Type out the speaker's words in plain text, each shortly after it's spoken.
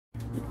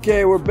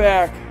Okay, we're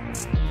back.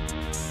 Let's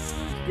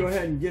go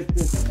ahead and get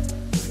this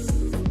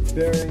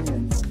bearing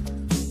and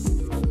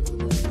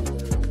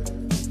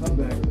come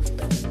back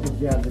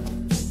together.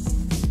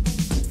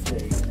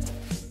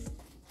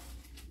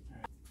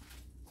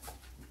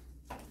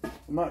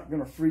 I'm not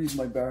going to freeze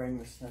my bearing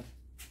this time.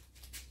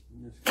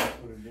 I'm just going to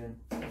put it in.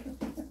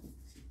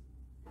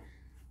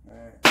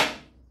 Alright.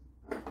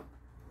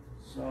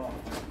 So, what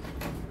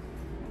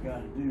we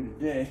got to do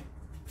today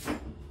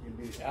will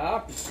be the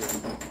opposite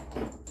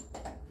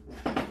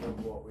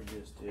of what we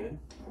just did.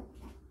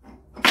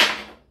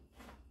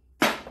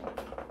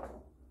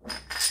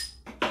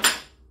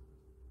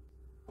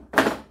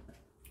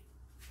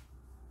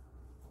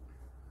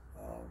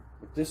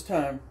 But this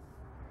time,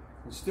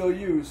 we still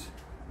use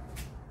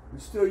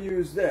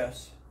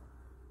this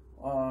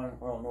on,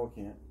 well, no,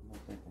 we can't. I'm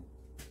thinking.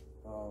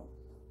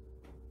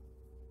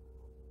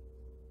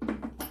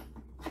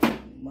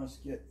 You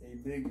must get a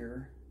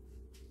bigger.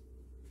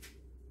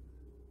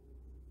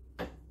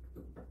 There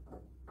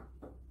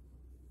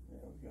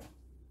we go.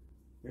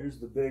 Here's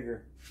the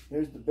bigger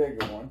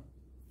one,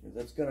 because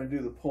that's going to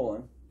do the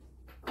pulling.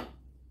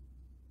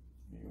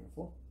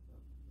 Beautiful.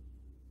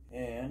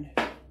 And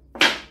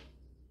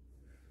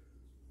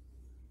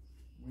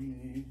we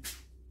need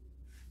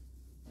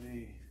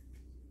the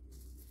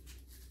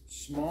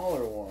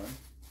smaller one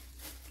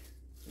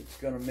that's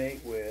going to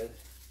mate with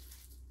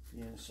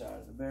the inside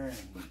of the bearing.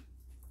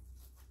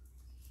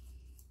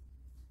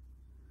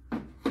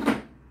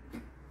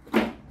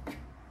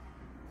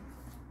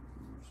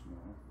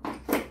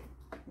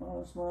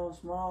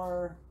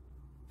 Smaller.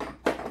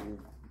 You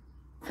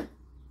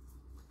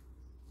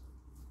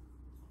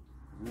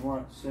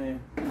want the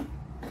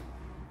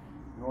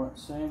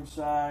same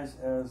size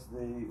as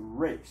the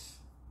race,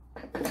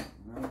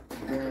 not the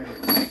bearing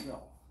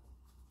itself.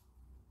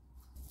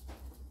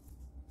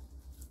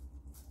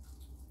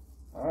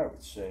 I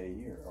would say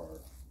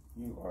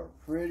you are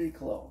pretty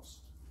close.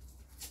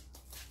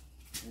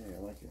 Yeah, I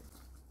like it.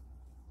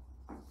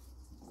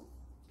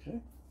 Okay.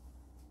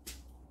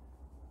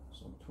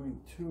 So between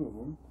the two of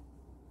them,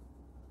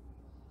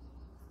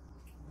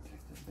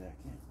 take that back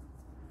in.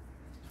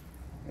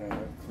 I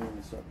gotta clean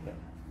this up yet.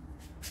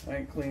 I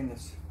ain't cleaned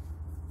this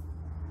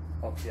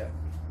up yet.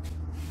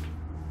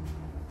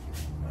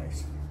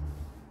 Nice.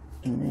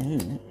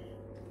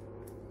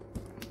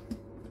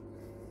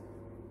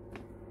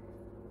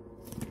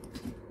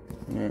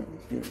 Alright,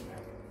 let's get it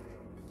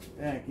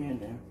back in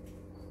there.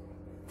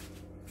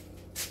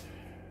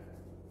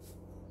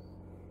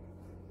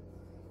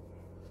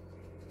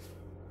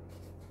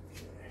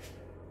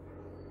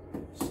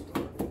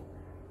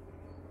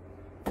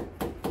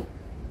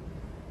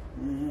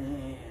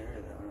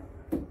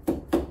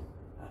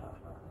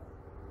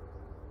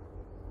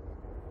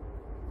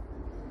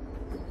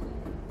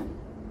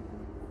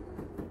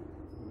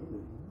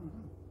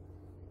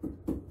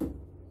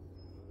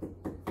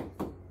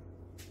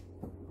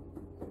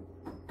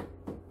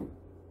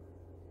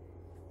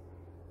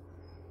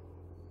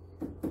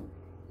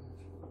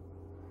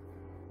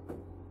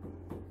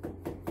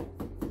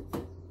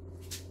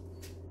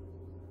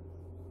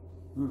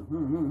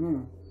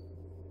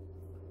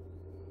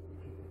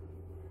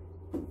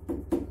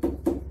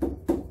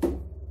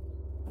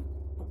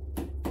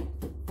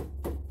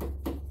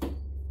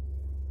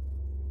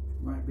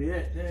 Might be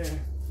it there.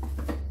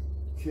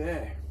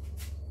 Okay.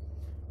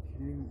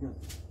 We got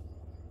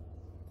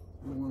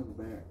one in the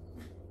back.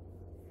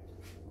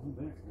 On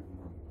the back's not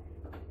wrong.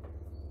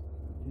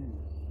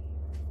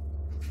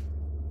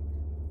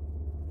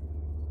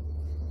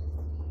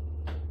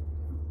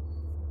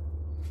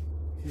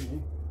 Okay.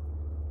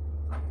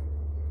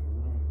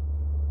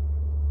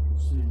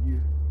 See you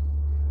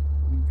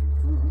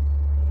confirm.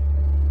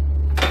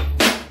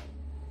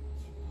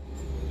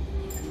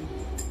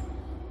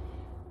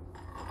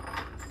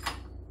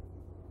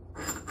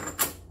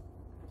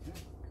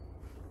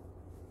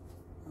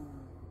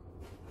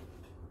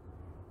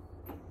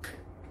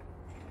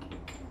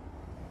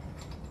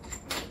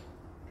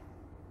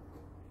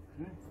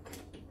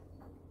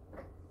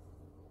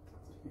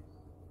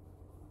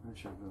 I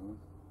should go in.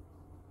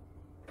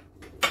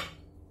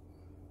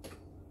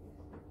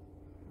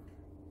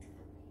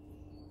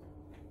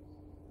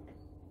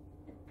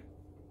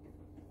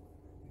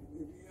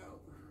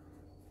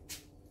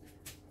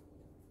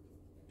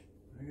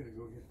 I gotta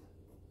go get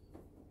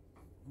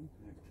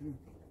Impact too.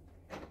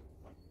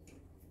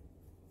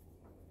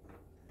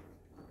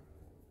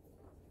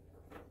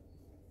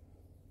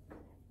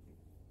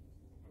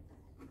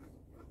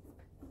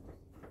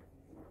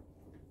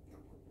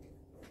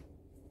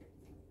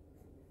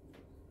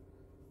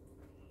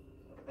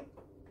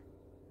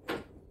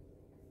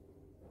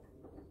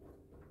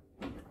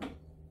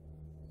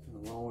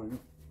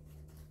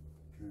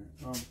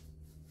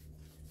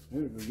 I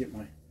gotta go get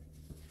my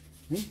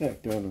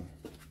Impact out of the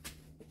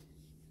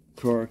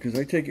car because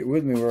I take it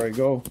with me where I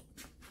go.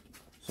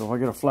 So if I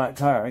get a flat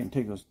tire, I can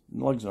take those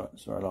lugs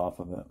right off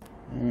of it.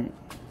 Right.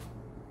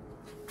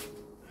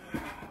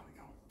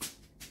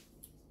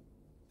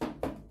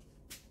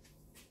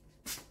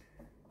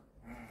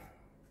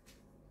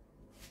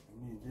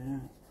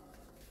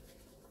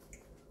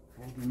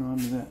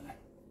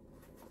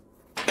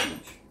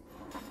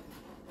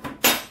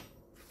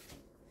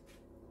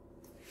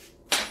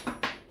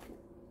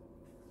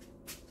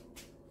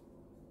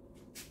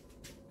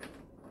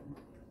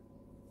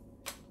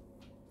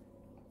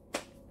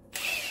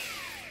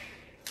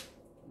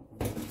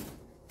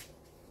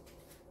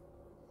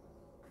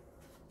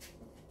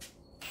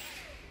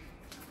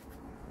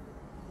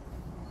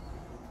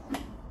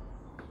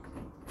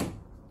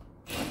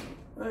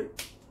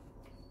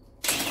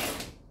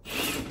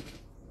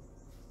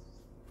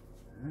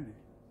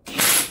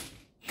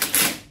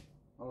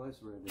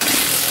 this ready.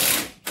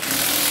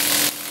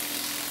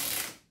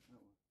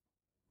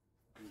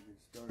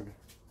 Started to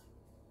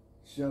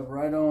shove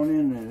right on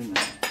in there, didn't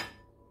it?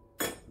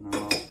 And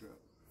I'm all stripped.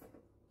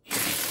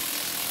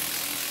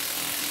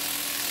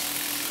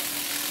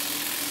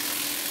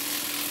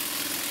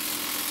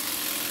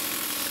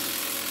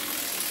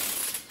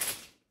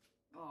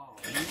 Oh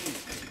man,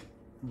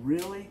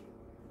 really?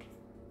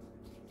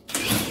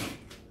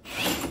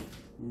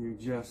 You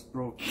just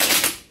broke it.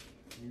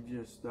 You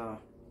just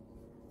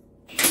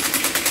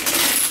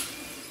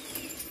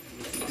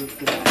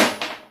stripped it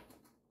out.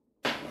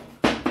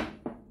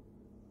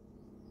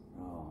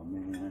 Oh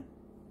man,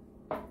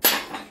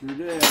 sure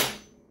did.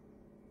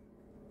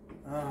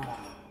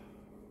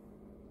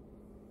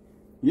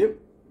 Yep,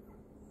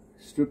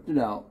 stripped it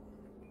out.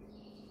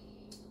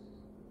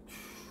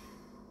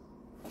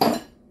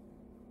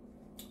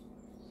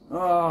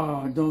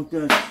 Oh, don't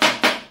touch.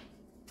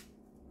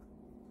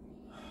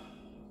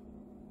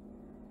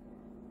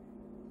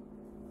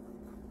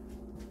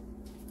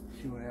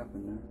 See what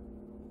happened there.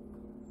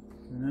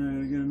 So now I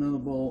gotta get another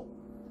bolt.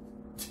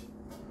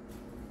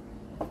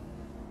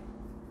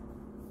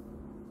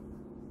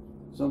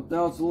 Something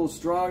else a little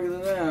stronger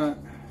than that.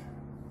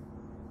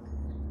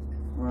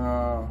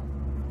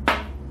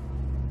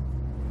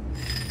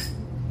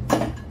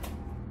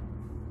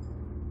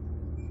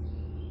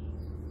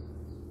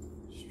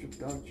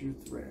 Stripped out your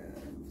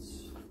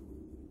threads.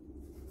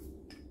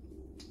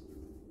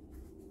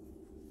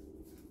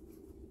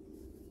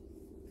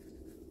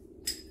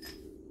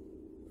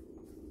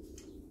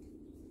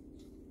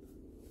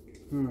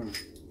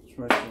 Let's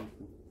try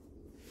something.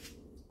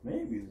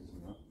 Maybe this is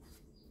enough.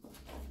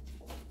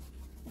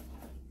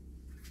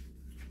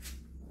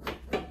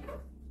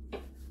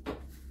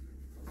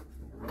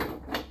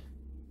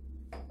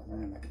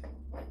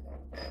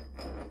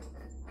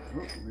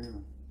 Oh,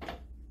 man.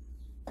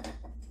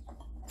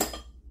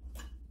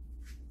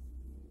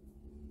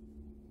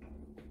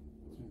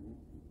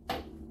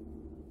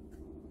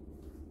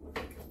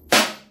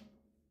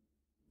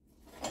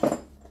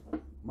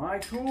 My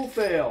tool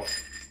failed.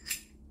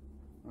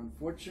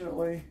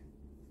 Unfortunately,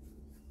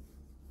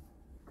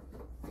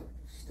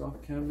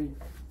 stuff can be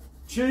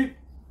cheap.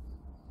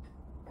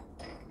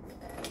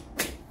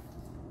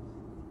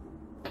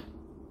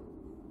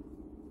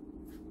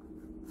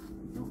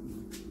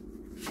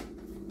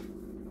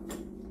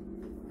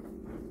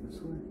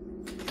 This way.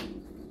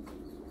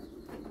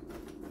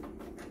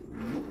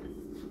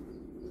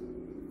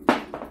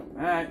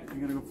 Alright, I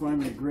gotta go find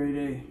me a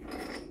grade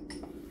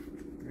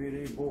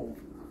A bolt.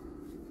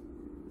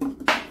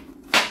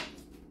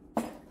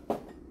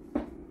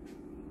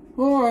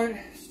 Alright,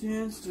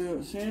 stand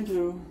to. Stay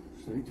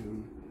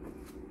tuned.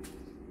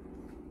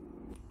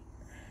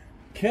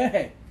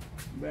 Okay,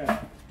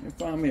 back. I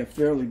found me a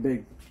fairly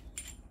big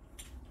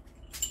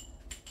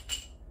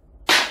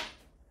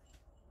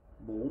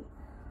bolt.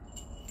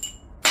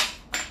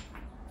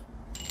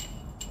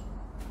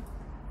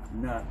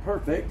 Not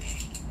perfect.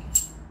 See,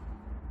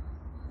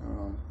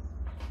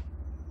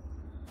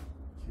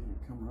 you're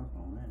coming up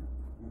on that.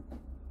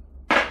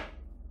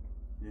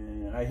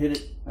 And I hit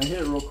it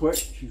real quick.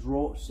 She's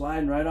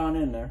sliding right on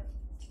in there.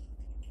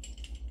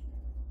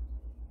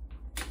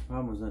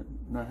 Problem is that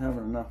not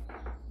having enough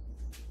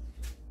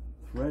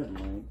thread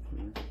length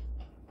here.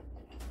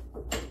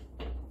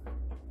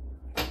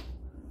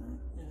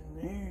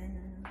 In there.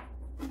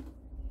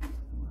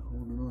 I'm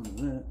holding on to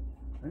that.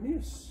 I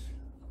need to.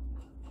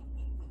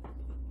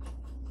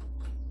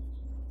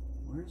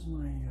 Where's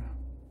my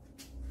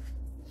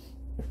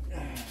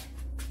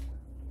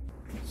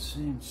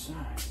same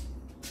size?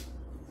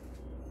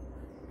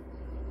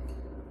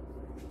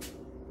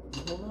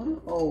 Hold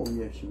on. Oh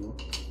yes, you will.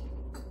 Okay.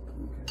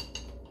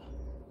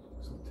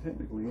 So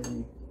technically, it's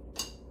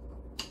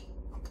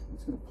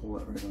gonna pull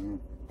that right on in.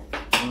 I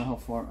don't know how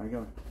far. I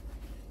gotta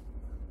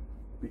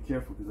be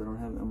careful because I don't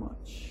have that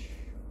much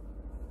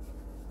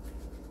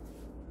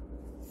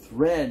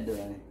thread.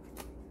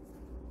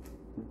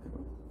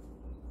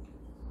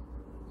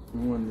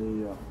 When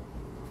the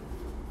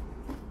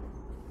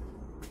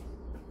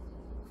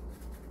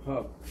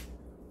hub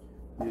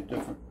be a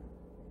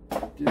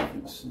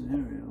different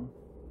scenario.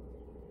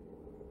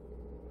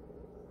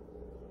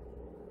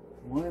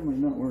 Why am I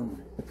not wearing my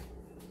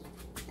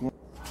gloves?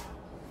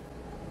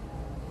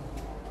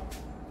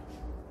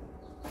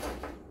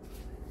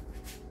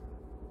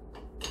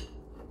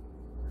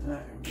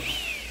 There we go.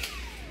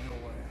 No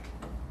way.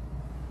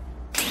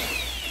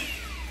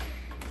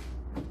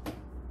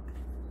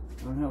 I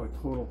don't have a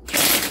total.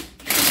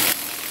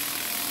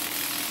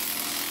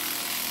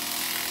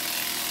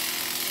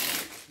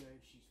 Okay,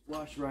 she's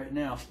flush right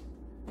now.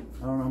 I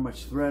don't know how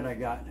much thread I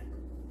got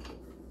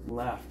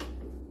left.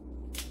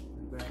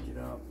 Back it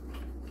up.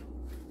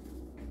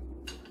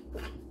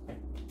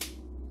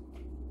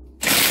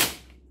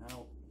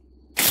 Now,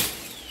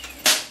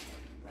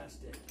 rest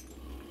it.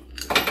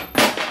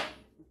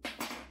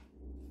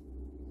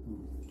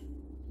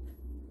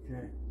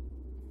 Okay.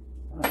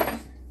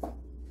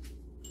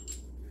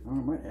 I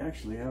might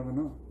actually have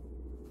enough.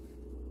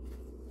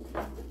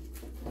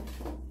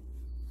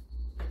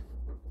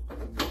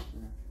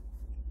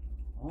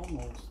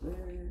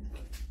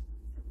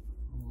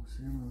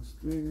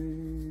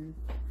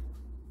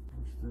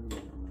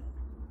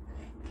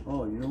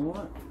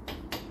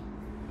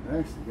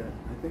 I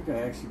think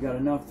I actually got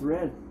enough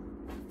thread.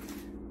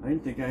 I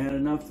didn't think I had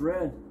enough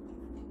thread.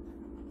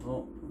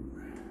 Oh,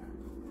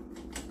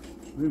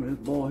 wait a minute,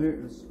 this ball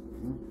here is,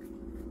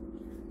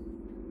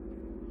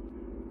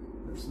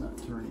 that's not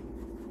turning.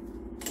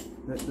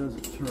 That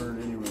doesn't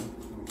turn anyway.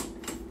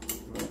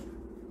 But I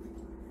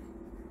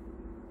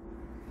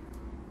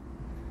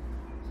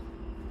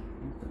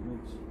think that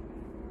makes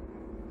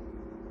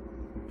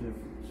a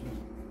difference.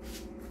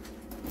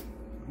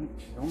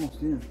 She's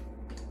almost in.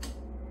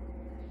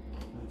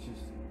 That's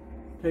just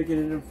taking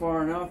it in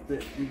far enough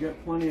that you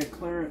got plenty of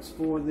clearance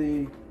for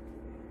the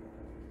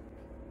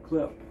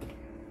clip.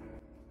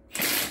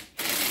 Keep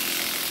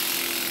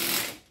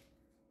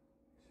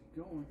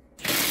going.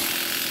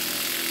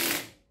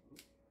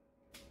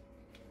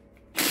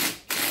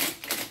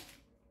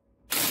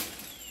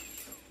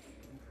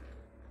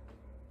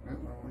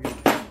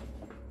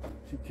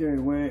 Too carried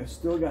away. I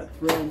still got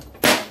thread.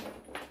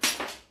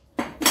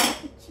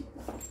 This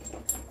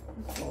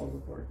falls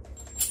apart.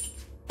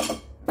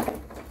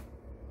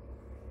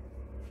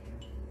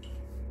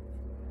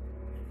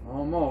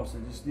 Almost. I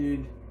just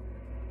need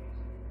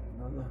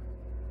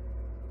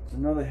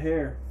another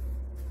hair.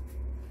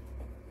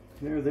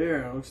 Hair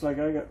there. It looks like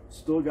I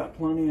still got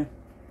plenty of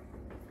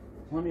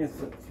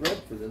thread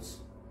for this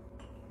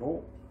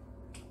bolt.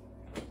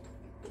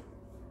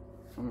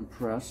 I'm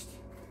impressed.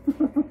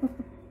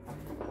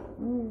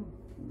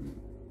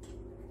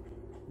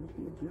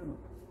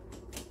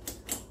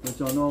 But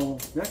y'all know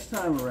next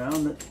time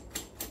around that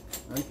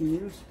I can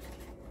use.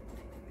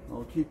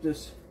 I'll keep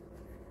this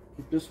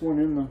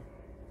one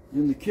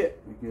in the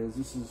kit, because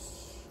this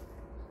is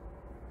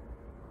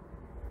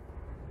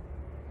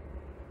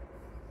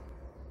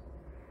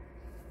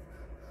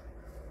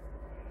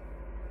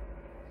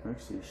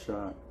actually a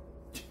shot.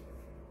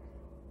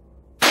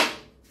 I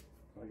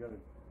gotta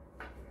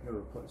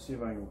see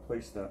if I can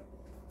replace that.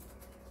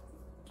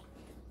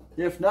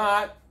 If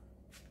not,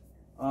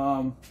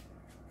 I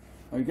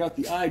got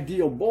the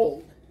ideal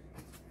bolt,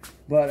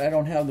 but I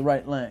don't have the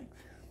right length.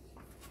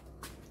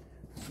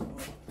 So,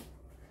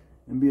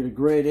 and being a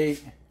grade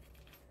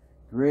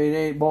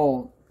 8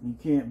 bolt, you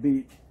can't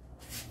beat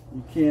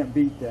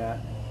that.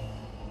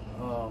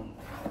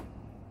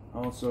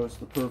 Also, it's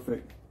the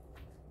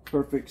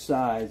perfect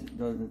size.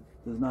 There's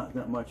not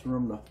that much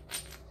room to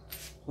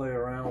play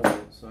around with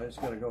it, so I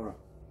just got to go to.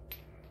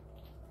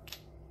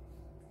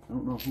 I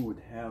don't know who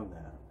would have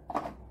that.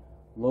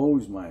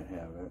 Lowe's might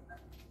have it,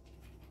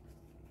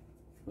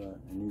 but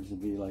it needs to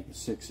be like a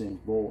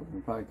 6-inch bolt.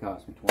 It probably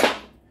cost me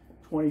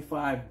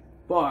 $25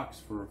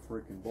 for a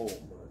freaking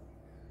bolt, but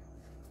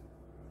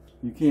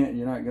you can't.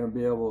 You're not going to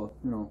be able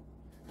to.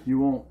 You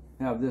won't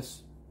have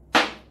this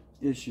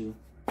issue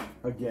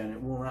again.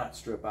 It will not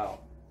strip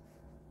out.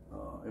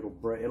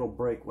 It'll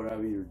break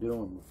whatever you're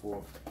doing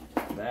before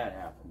that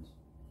happens.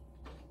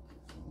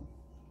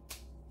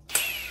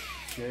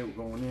 Okay, we're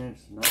going in.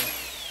 It's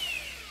nice.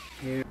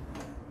 Here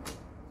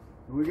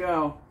we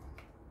go.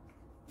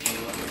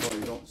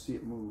 You don't see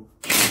it move.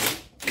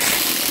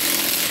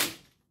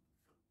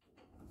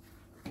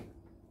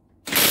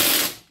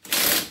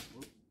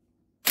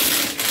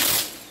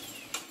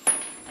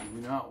 You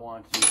do not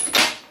want to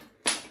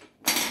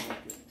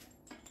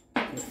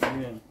put it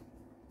in.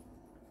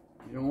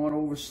 You don't want to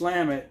over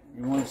slam it.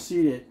 You want to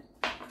seat it,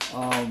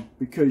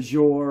 because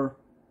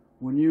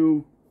when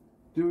you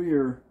do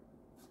your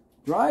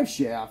drive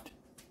shaft,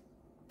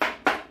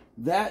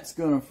 that's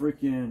gonna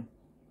freaking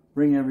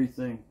bring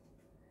everything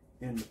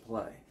into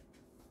play.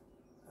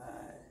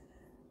 Alright.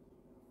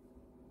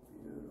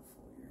 Beautiful,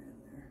 you're in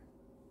there.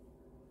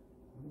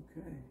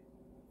 Okay.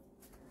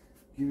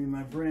 Give me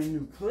my brand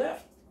new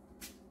clip.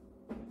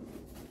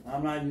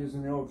 I'm not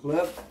using the old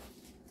clip.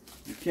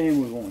 It came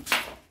with one.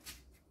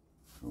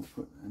 We'll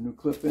put a new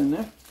clip in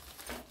there.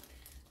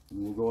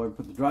 And we'll go ahead and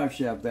put the drive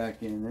shaft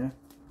back in there.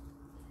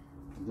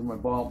 And then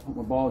put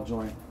my ball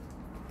joint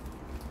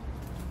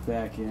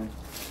back in.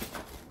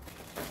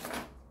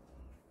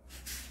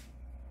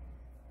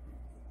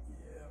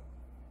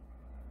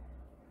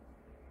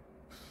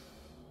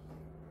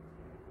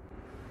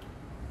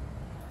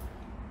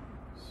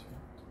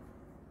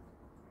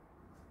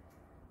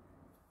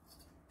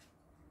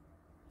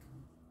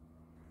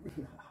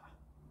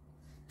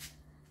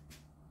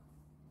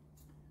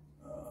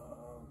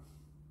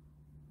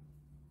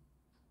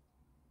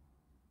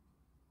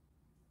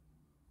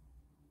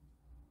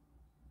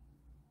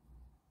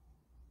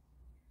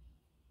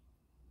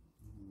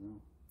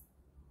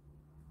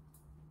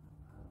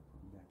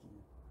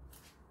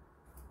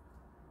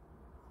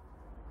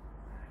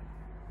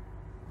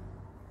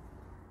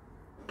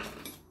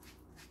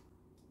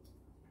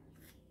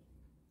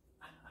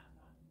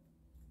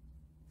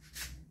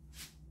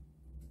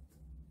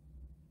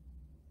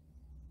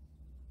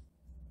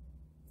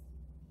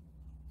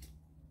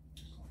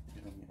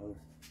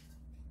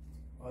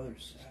 Other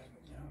side of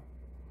it now.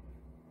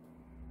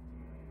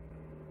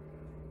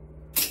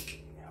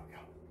 There we go.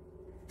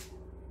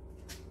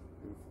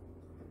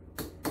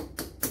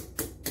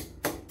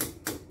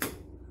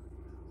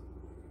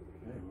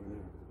 Okay, we're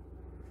there.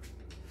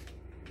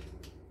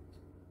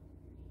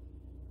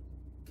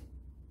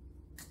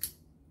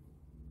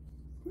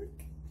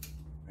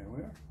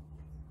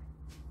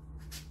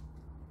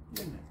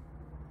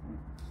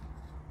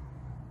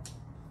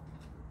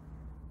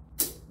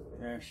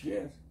 There she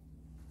is.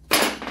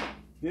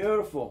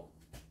 Beautiful.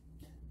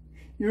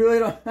 You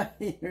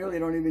really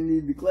don't even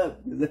need the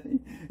clip, because it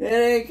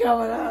ain't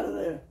coming out of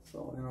there.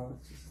 So, you know,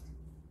 it's just,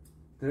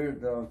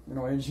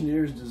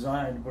 engineers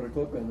designed to put a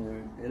clip in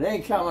there. It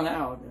ain't coming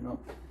out, you know.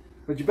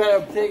 But you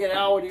better take it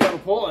out when you gotta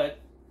pull it.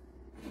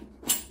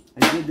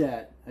 I did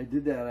that. I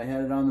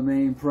had it on the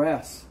main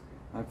press.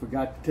 I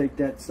forgot to take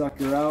that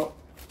sucker out.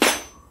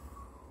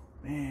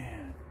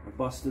 Man, I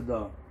busted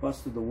the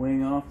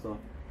wing off the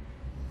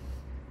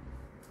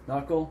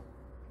knuckle.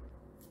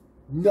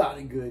 Not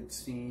a good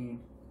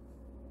scene.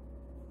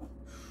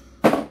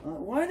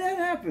 Why that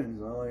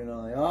happens? Oh, you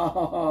know, like,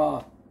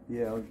 oh,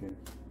 yeah, okay.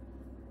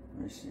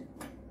 I see.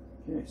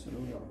 Okay, so there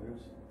we go.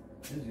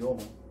 There's the old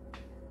one.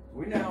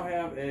 We now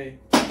have a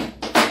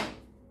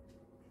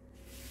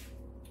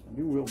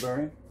new wheel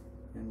bearing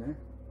in there.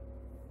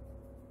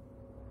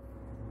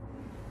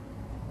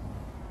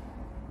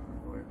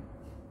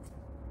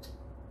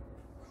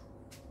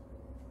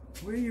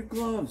 Where are your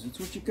gloves? It's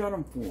what you got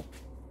them for.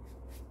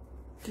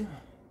 I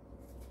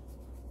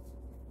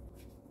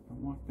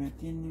walk back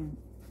in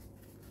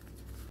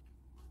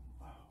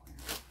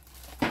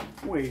there.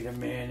 Wait a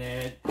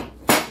minute.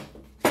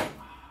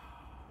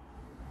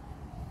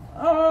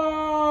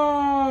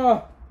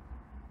 Oh!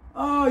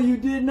 Oh, you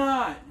did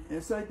not.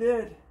 Yes, I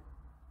did.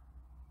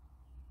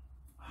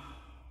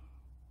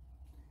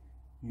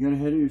 You got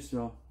ahead of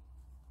yourself.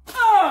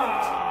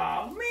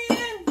 Oh,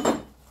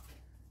 man!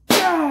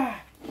 Ah!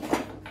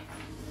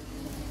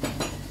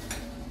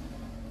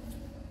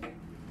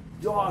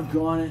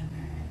 Doggone it.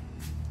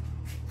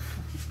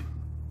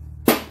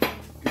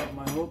 Got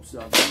my hopes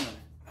up, didn't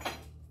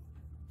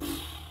I? Alright,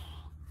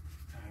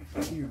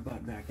 get your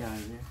butt back out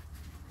of there.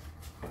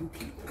 You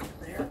keep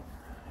it there.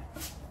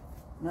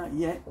 Not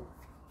yet.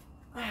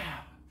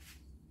 Ah.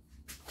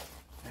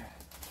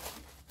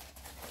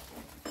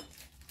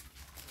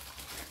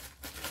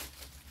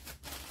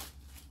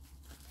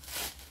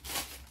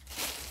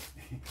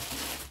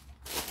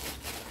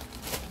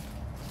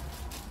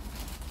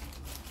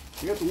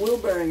 You got the wheel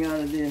bearing out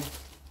of there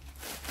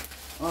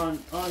on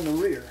the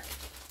rear,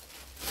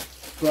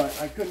 but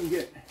I couldn't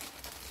do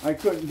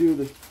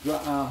the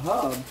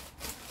hub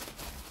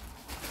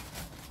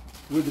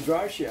with the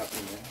drive shaft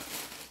in there.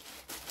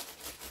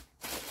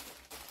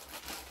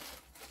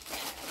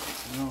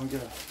 Now we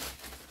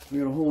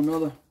got a whole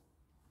nother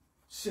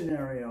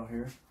scenario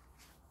here.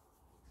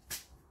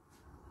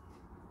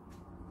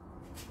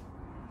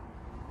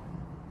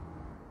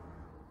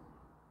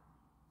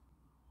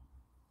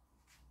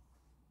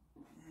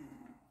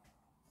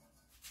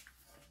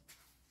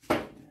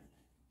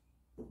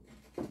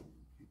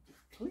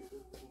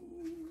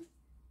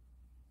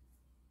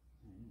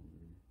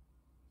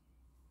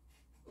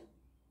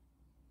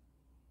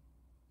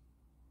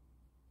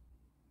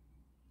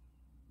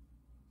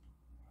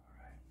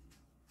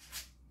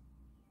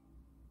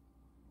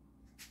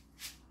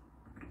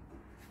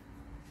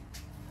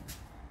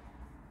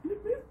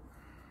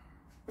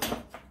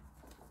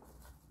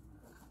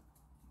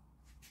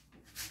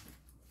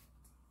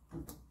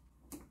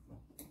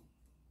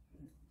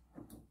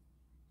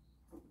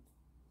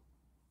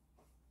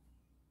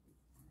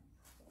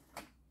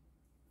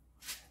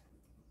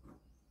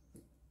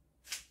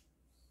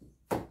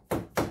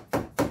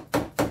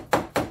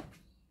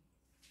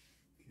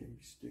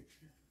 Stick.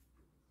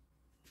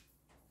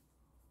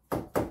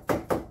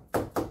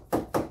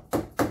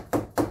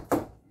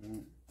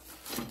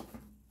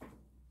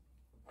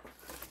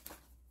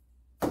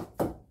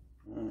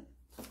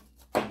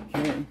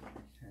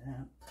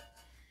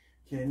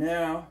 Okay,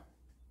 now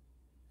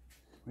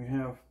we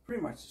have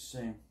pretty much the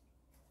same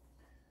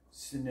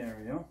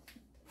scenario.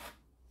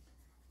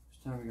 This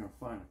time we're going to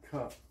find a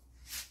cup.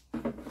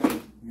 We're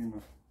going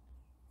to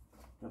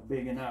a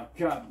big enough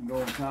cup and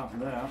go on top of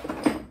that.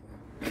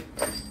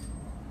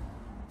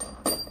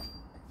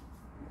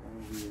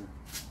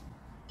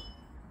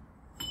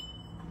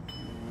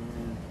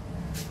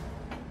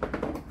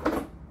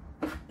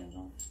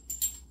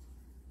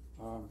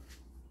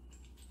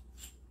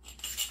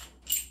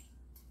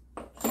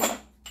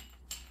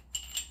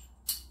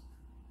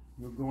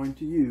 We're going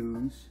to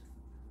use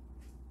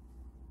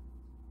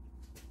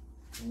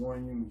the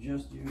one you were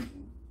just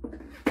using.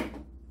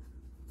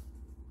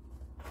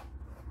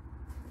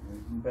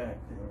 Back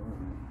there.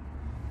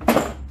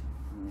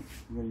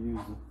 I'm going to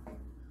use the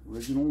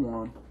original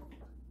one.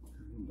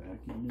 Back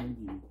in there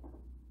again.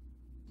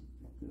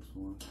 This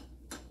one.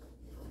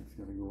 It's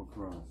got to go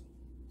across.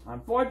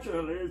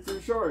 Unfortunately, it's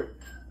too short.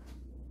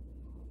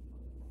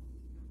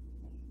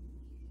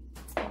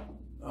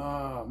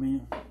 Oh,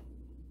 man.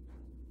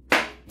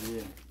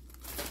 Yeah.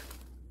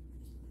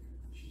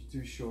 She's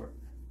too short.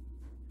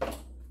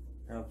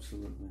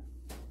 Absolutely.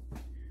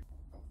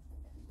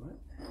 What?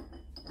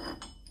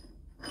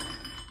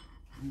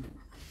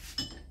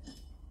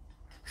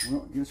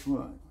 Well, guess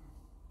what?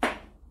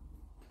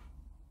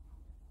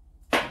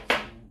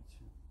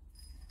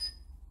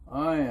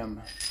 I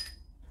am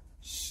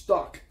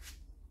stuck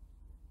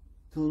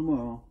till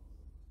tomorrow.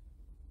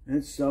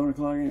 It's 7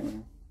 o'clock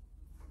anyway.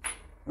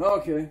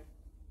 Okay.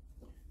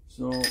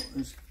 So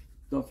this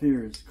stuff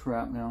here is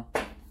crap now.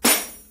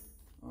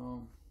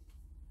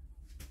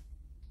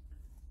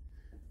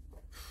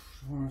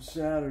 On a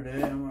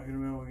Saturday, I'm not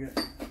gonna be able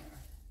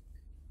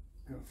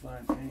to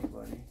find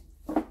anybody.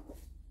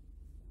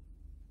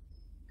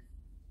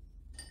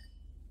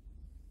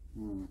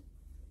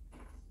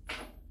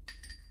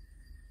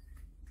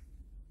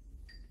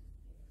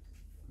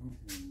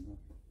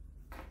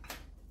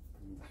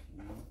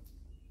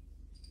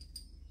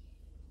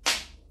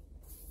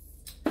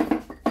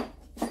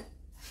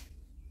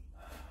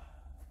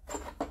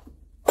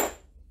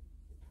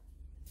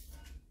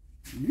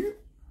 Yep.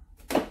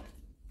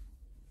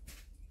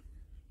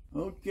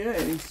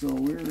 Okay, so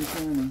we're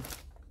kind of,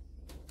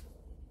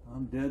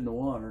 I'm dead in the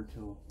water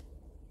till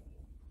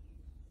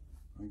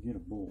I get a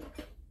bolt.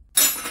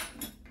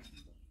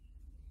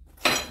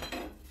 I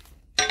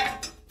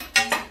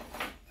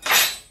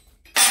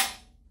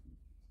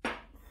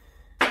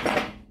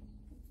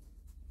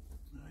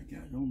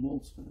got no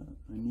bolts for that.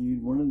 I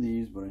need one of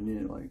these, but I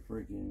need it like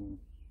freaking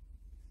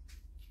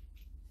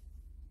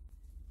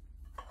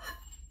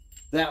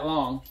that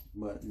long,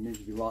 but it needs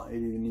to be long. It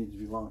even needs to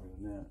be longer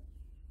than that.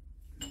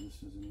 This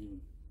doesn't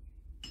even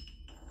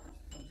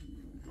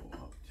go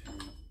up to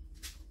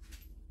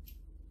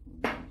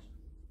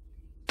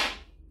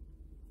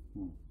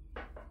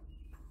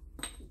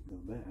go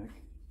back.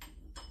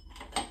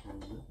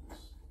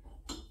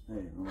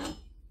 Hey, right.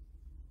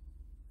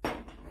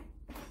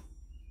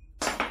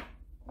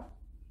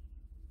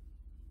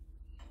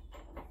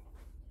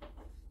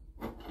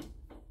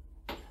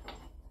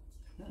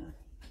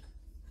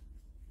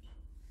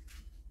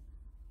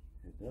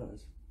 It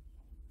does.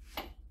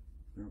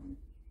 Apparently.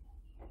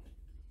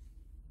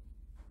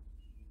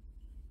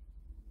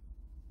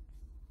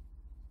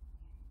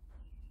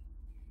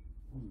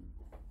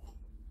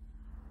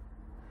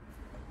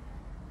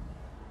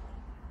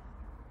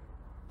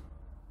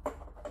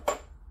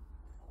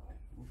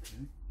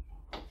 Okay.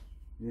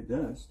 It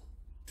does.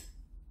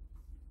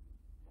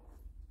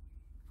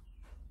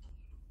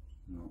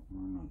 No,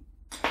 wrong nut.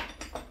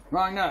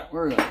 Wrong nut.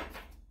 Where is it?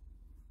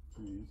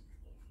 Please.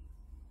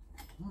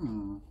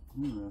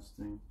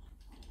 Interesting.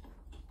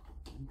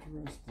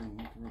 Interesting.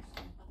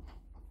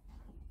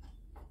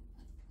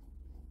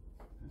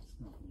 That's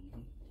not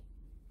good.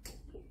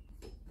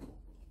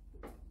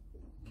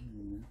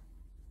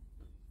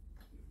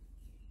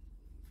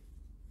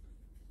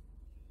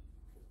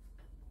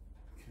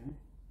 Okay.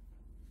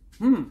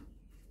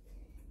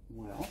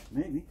 Well,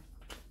 maybe.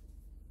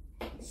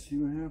 Let's see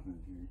what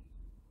happens here.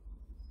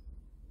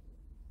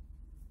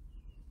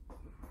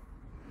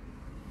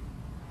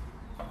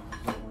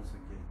 Once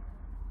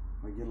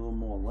I get a little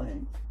more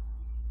length.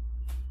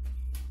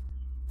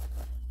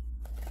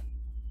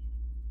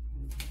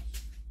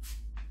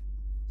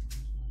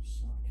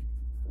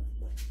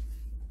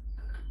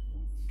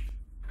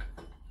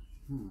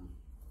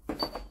 Right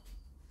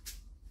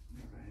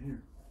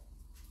here.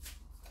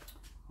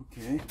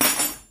 Okay.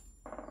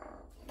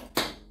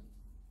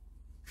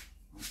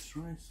 Let's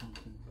try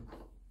something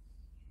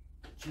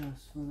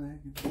just for the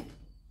heck of it.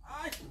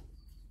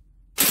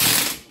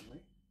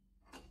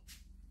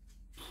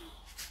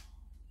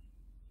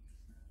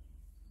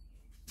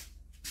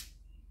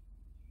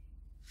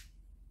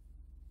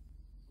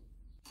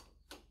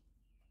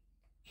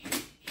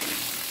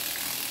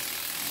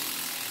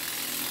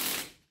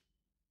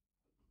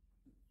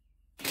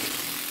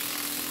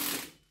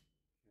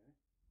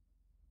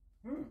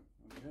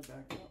 Okay,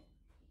 back up a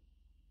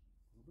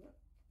little bit.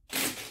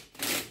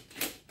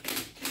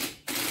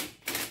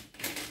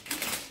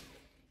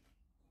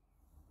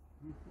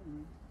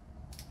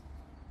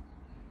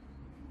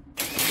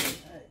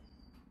 Hey.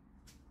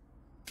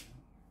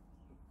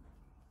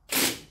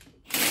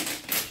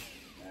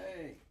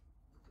 Hey.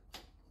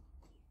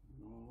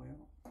 Well,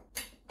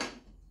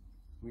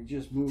 we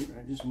just moved.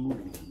 I just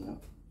moved it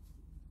about.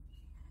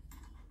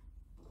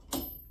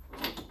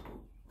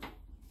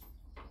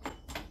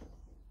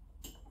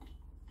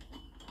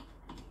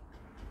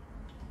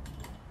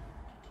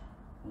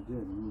 I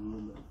did move a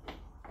little bit.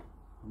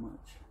 How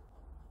much?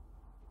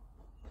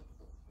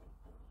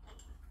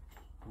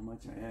 How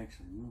much I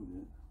actually moved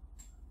it.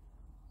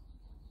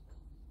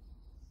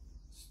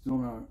 Still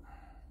not. I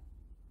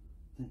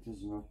think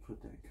there's enough to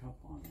put that cup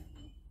on it.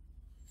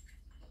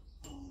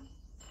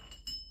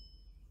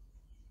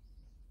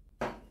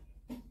 Put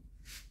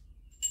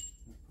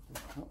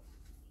that cup.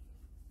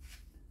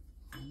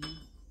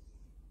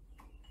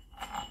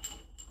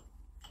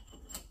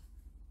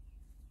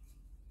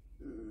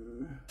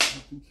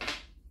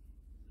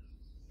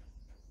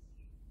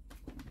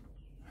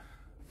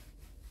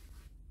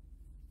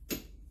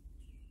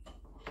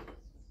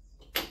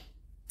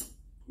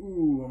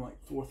 Ooh, I'm like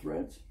 4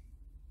 threads.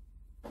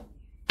 I'm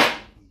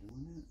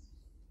doing it.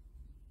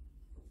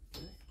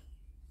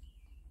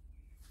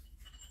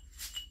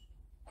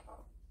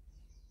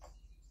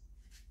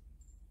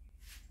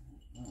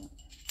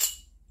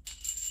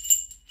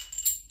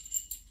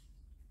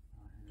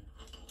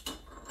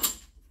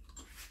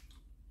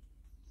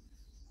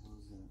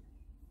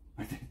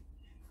 Okay.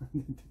 How's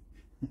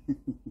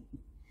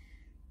that?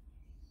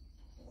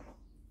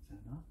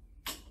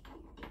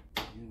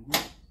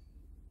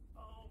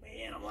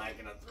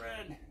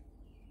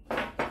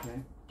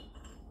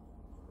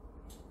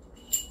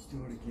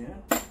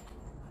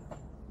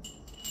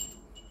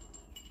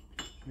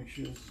 Make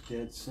sure this is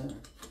dead center.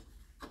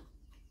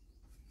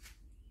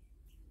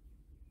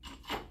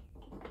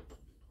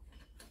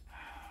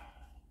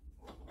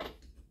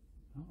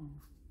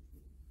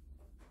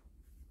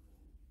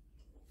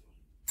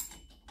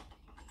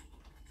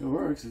 It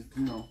works, you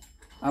know.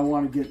 I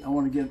want to get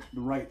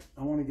the right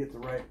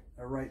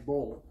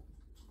bolt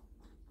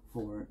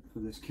for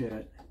this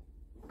kit,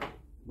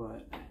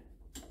 but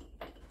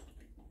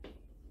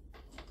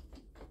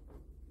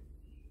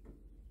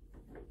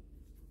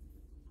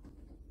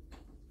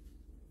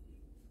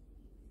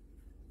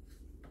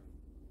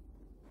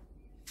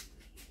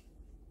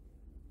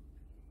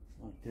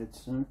like dead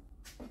center.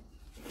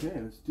 Okay,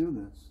 let's do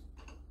this.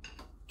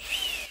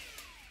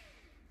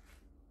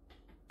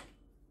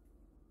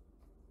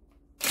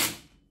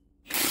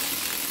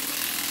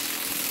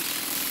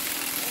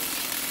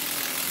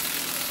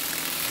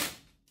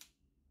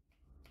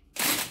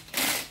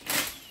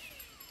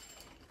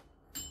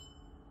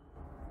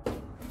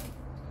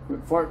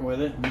 Quit farting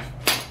with it and just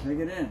take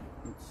it in.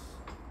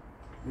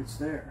 It's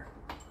there.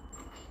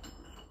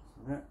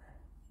 So that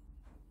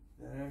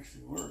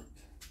actually worked.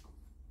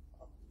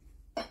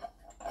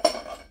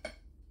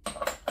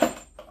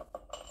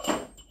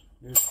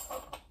 It's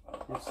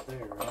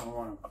there. I don't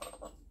want to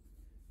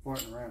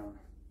farting around.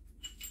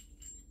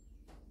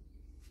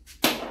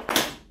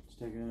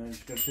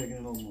 Just gotta take it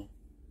a little more.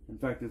 In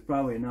fact, there's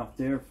probably enough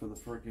there for the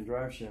freaking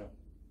drive shaft.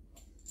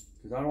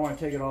 Because I don't want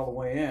to take it all the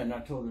way in.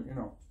 Not till the, you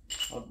know,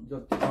 the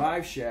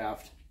drive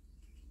shaft,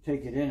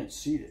 take it in and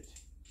seat it.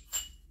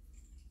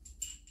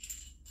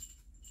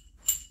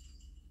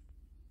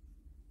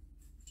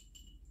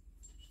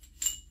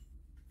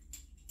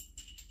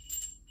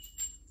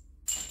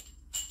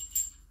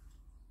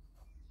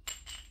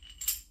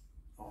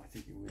 Oh, I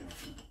think you're way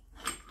off now.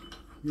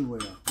 You're way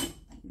off.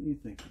 What are you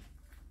thinking?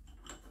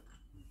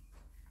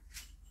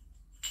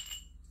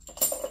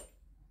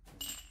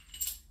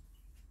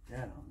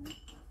 That on me.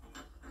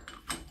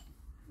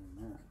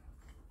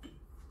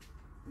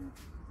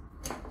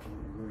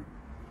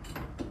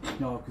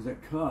 No, because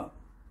that cup.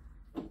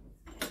 Enough?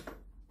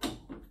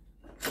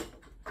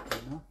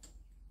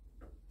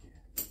 Yeah.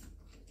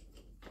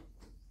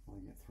 I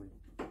get three.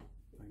 I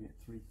get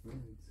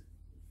 3/3.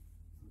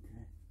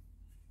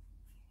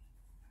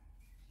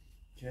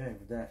 Okay. Okay,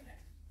 with that.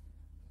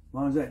 As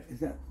long as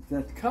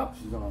that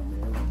cups is on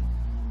there, then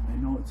I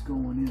know it's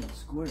going in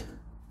square.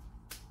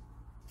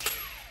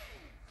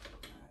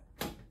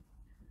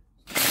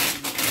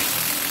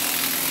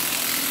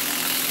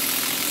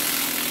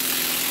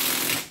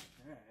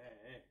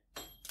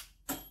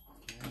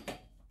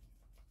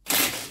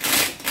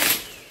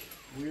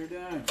 We're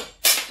done.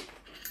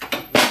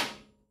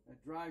 That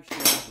drive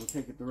shaft will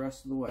take it the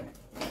rest of the way.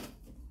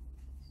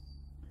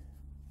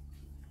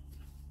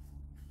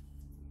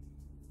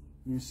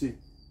 You can see it.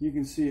 You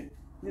can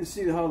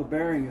see how the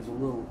bearing is a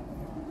little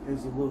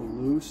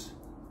loose,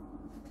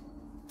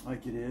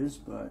 like it is,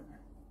 but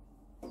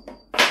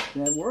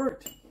that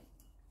worked.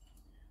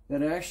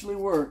 That actually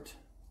worked.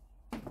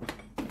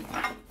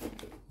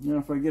 Now,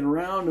 if I get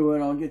around to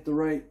it, I'll get the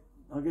right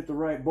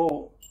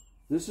bolt.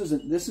 This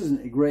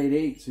isn't a grade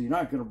 8, so you're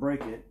not going to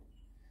break it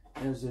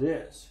as it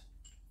is.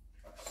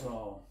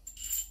 So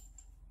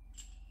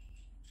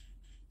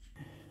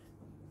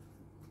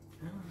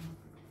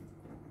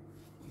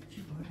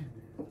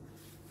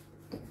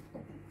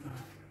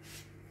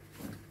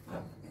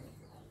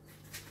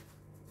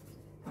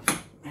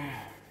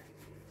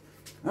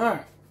all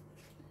right,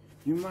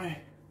 you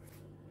might.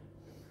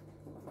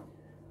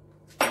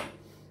 All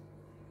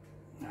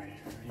right,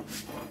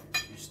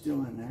 you're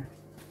still in there.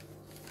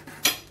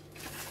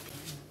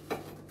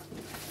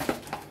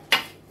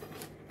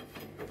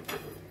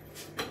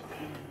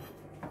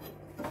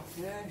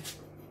 Okay,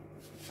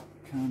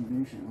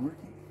 combination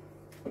working.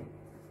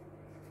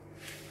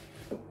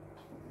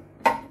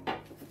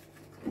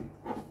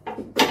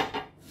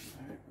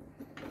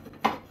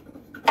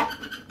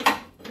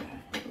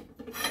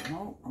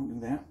 No, I'll do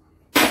that.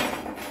 Back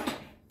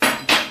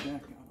out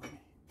of me.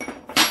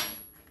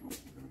 We're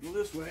gonna go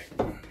this way.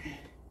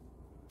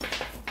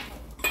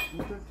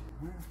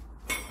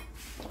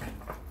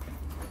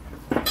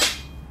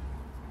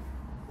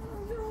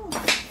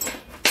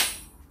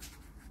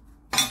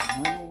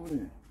 Over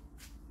there.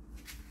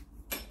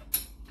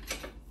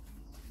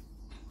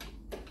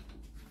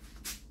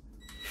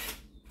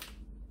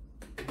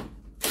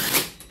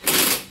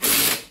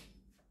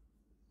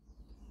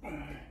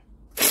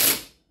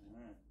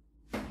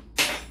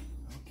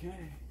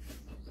 Okay,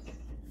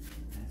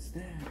 that's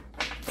that.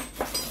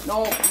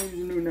 No, use a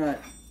new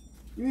nut.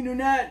 Give me a new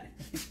nut.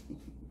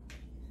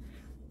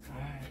 All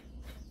right,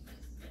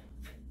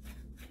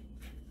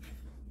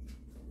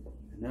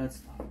 and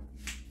that's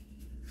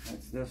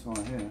this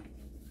one here.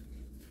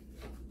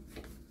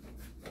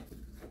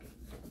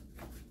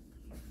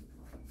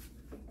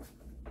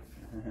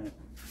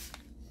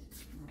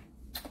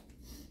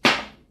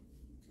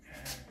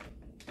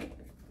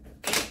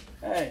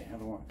 Hey,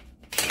 another one.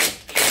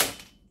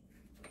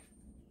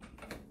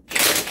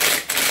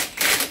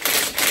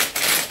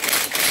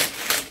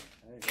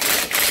 Hey.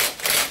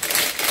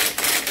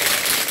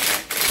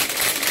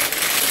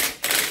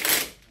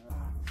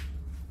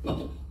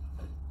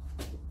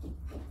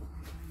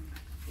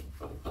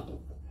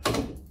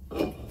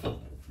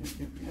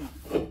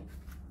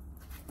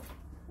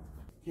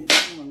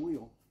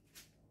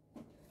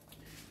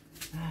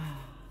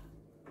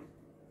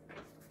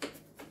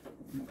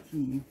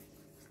 key.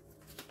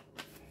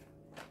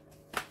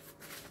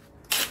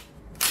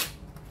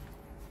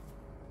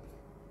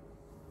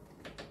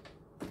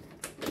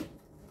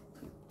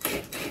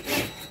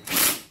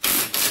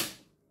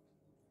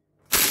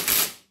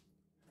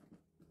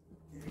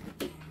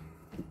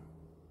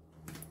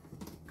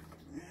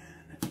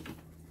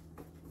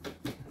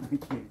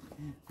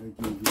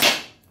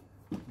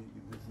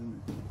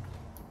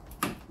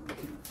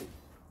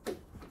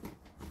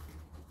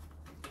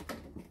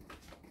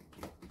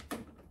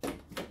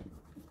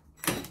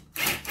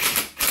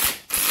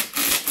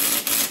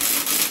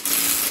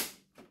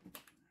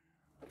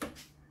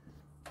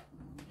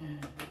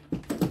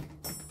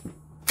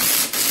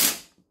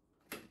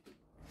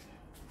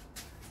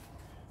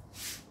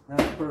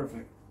 That's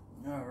perfect.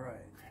 All right.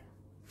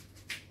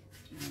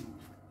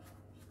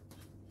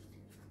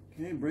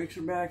 Okay, brakes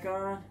are back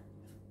on.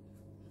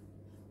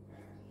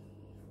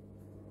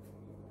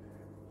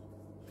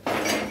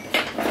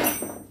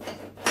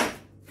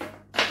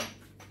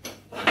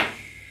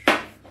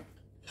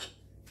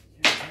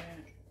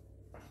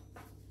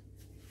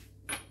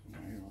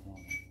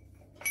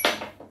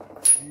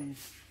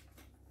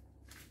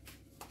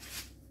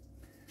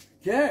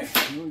 Okay,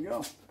 here we go.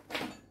 Let's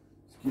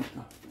get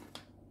the,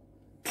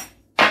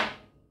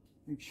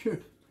 make sure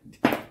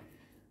I didn't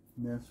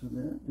mess with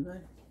that, did I?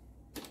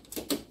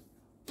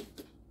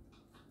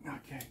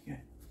 Okay,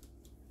 good.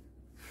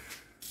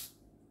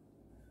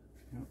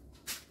 Yep.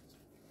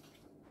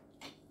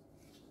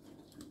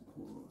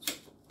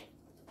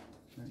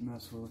 Can't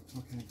mess with it.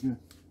 Okay, good.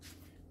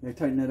 Yeah, I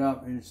tightened it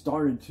up and it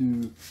started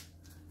to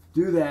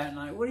do that,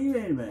 and what are you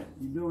aiming at?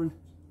 You're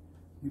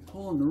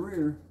pulling the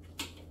rear.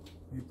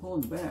 You're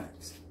pulling the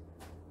backs.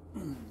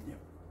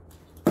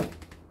 Yep.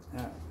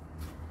 Yeah.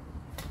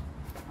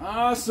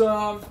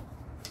 Awesome.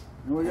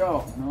 Here we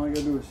go. Now all I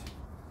gotta do is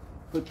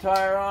put the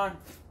tire on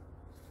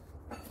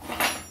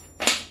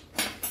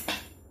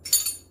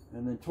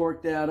and then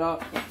torque that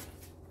up.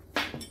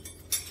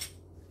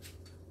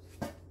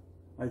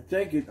 I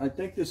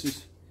think this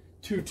is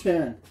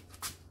 210.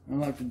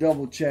 I'll have to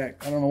double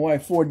check. I don't know why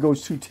Ford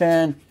goes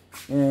 210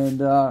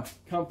 and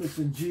Compass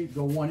and Jeep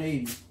go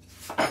 180.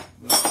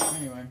 But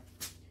anyway.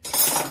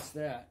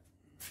 That.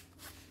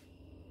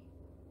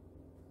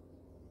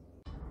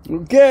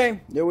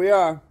 Okay, there we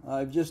are.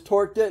 I've just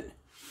torqued it,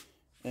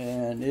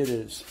 and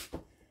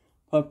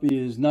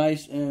puppy is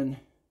nice and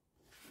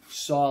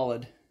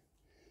solid.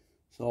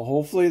 So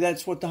hopefully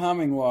that's what the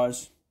humming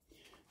was.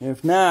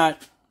 If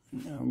not,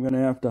 I'm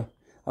gonna have to.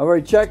 I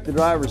already checked the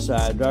driver's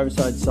side. Driver's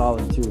side's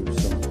solid too.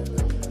 So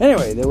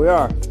anyway, there we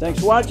are.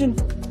 Thanks for watching.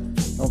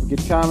 Don't forget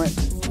to comment,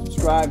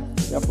 subscribe,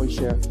 definitely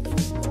share.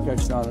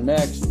 Catch you on the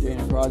next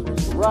Dana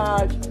Crosby's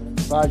Garage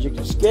Project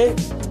Escape.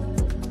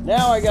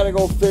 Now I got to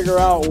go figure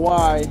out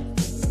why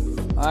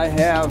I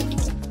have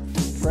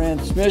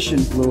transmission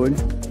fluid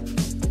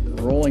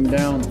rolling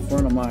down the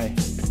front of my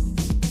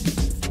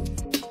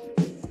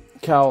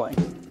cowling.